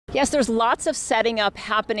Yes, there's lots of setting up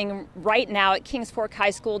happening right now at Kings Fork High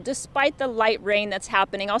School, despite the light rain that's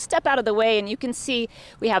happening. I'll step out of the way and you can see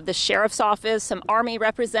we have the sheriff's office, some Army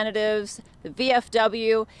representatives, the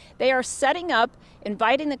VFW. They are setting up,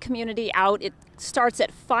 inviting the community out. It starts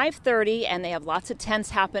at 5:30 and they have lots of tents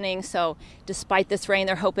happening. So despite this rain,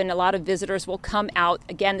 they're hoping a lot of visitors will come out.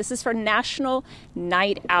 Again, this is for National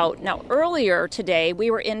Night Out. Now, earlier today,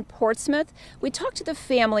 we were in Portsmouth. We talked to the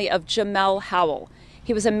family of Jamel Howell.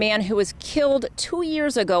 He was a man who was killed 2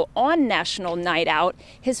 years ago on National Night Out.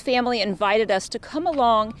 His family invited us to come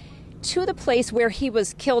along to the place where he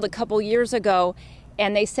was killed a couple years ago,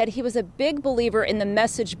 and they said he was a big believer in the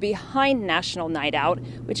message behind National Night Out,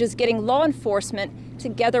 which is getting law enforcement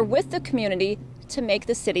together with the community to make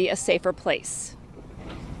the city a safer place.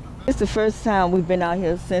 It's the first time we've been out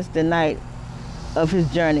here since the night of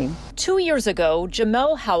his journey. 2 years ago,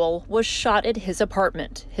 Jamel Howell was shot at his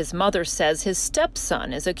apartment. His mother says his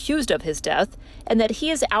stepson is accused of his death and that he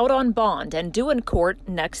is out on bond and due in court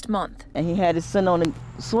next month. And he had his son on the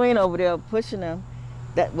swing over there pushing him.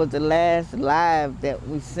 That was the last live that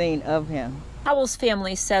we've seen of him. Howell's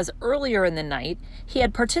family says earlier in the night he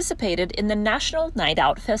had participated in the National Night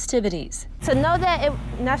Out festivities. To know that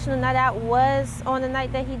National Night Out was on the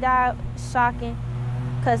night that he died, shocking,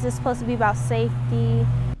 because it's supposed to be about safety.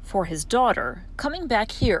 For his daughter, coming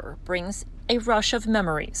back here brings a rush of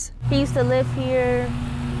memories. He used to live here,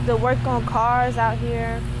 to work on cars out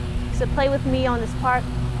here, to play with me on this park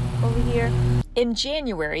over here. In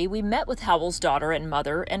January, we met with Howell's daughter and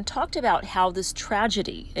mother and talked about how this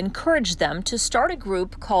tragedy encouraged them to start a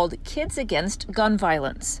group called Kids Against Gun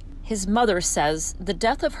Violence. His mother says the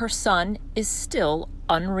death of her son is still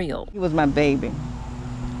unreal. He was my baby.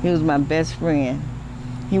 He was my best friend.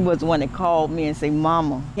 He was the one that called me and said,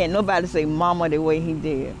 "Mama." Can't nobody say mama the way he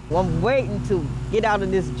did. Well, I'm waiting to get out of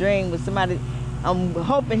this dream with somebody. I'm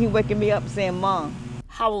hoping he waking me up saying, "Mom."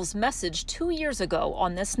 Howell's message 2 years ago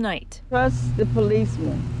on this night. Trust the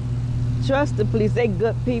policemen. Trust the police. They're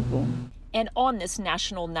good people. And on this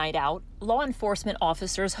National Night Out, law enforcement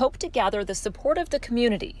officers hope to gather the support of the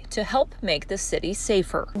community to help make the city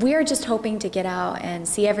safer. We're just hoping to get out and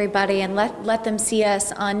see everybody and let them see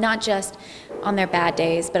us on not just on their bad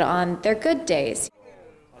days, but on their good days.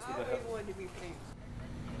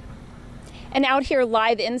 And out here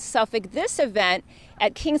live in Suffolk, this event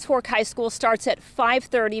at Kings Fork High School starts at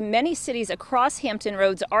 5:30. Many cities across Hampton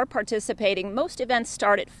Roads are participating. Most events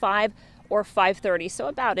start at 5 or 5:30, so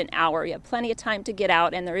about an hour. You have plenty of time to get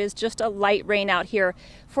out, and there is just a light rain out here.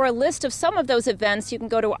 For a list of some of those events, you can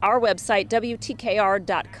go to our website,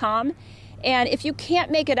 WTKR.com. And if you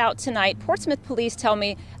can't make it out tonight, Portsmouth police tell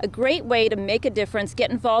me a great way to make a difference,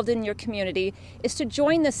 get involved in your community, is to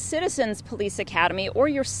join the Citizens Police Academy or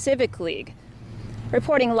your Civic League.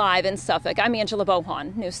 Reporting live in Suffolk, I'm Angela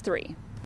Bohan, News 3.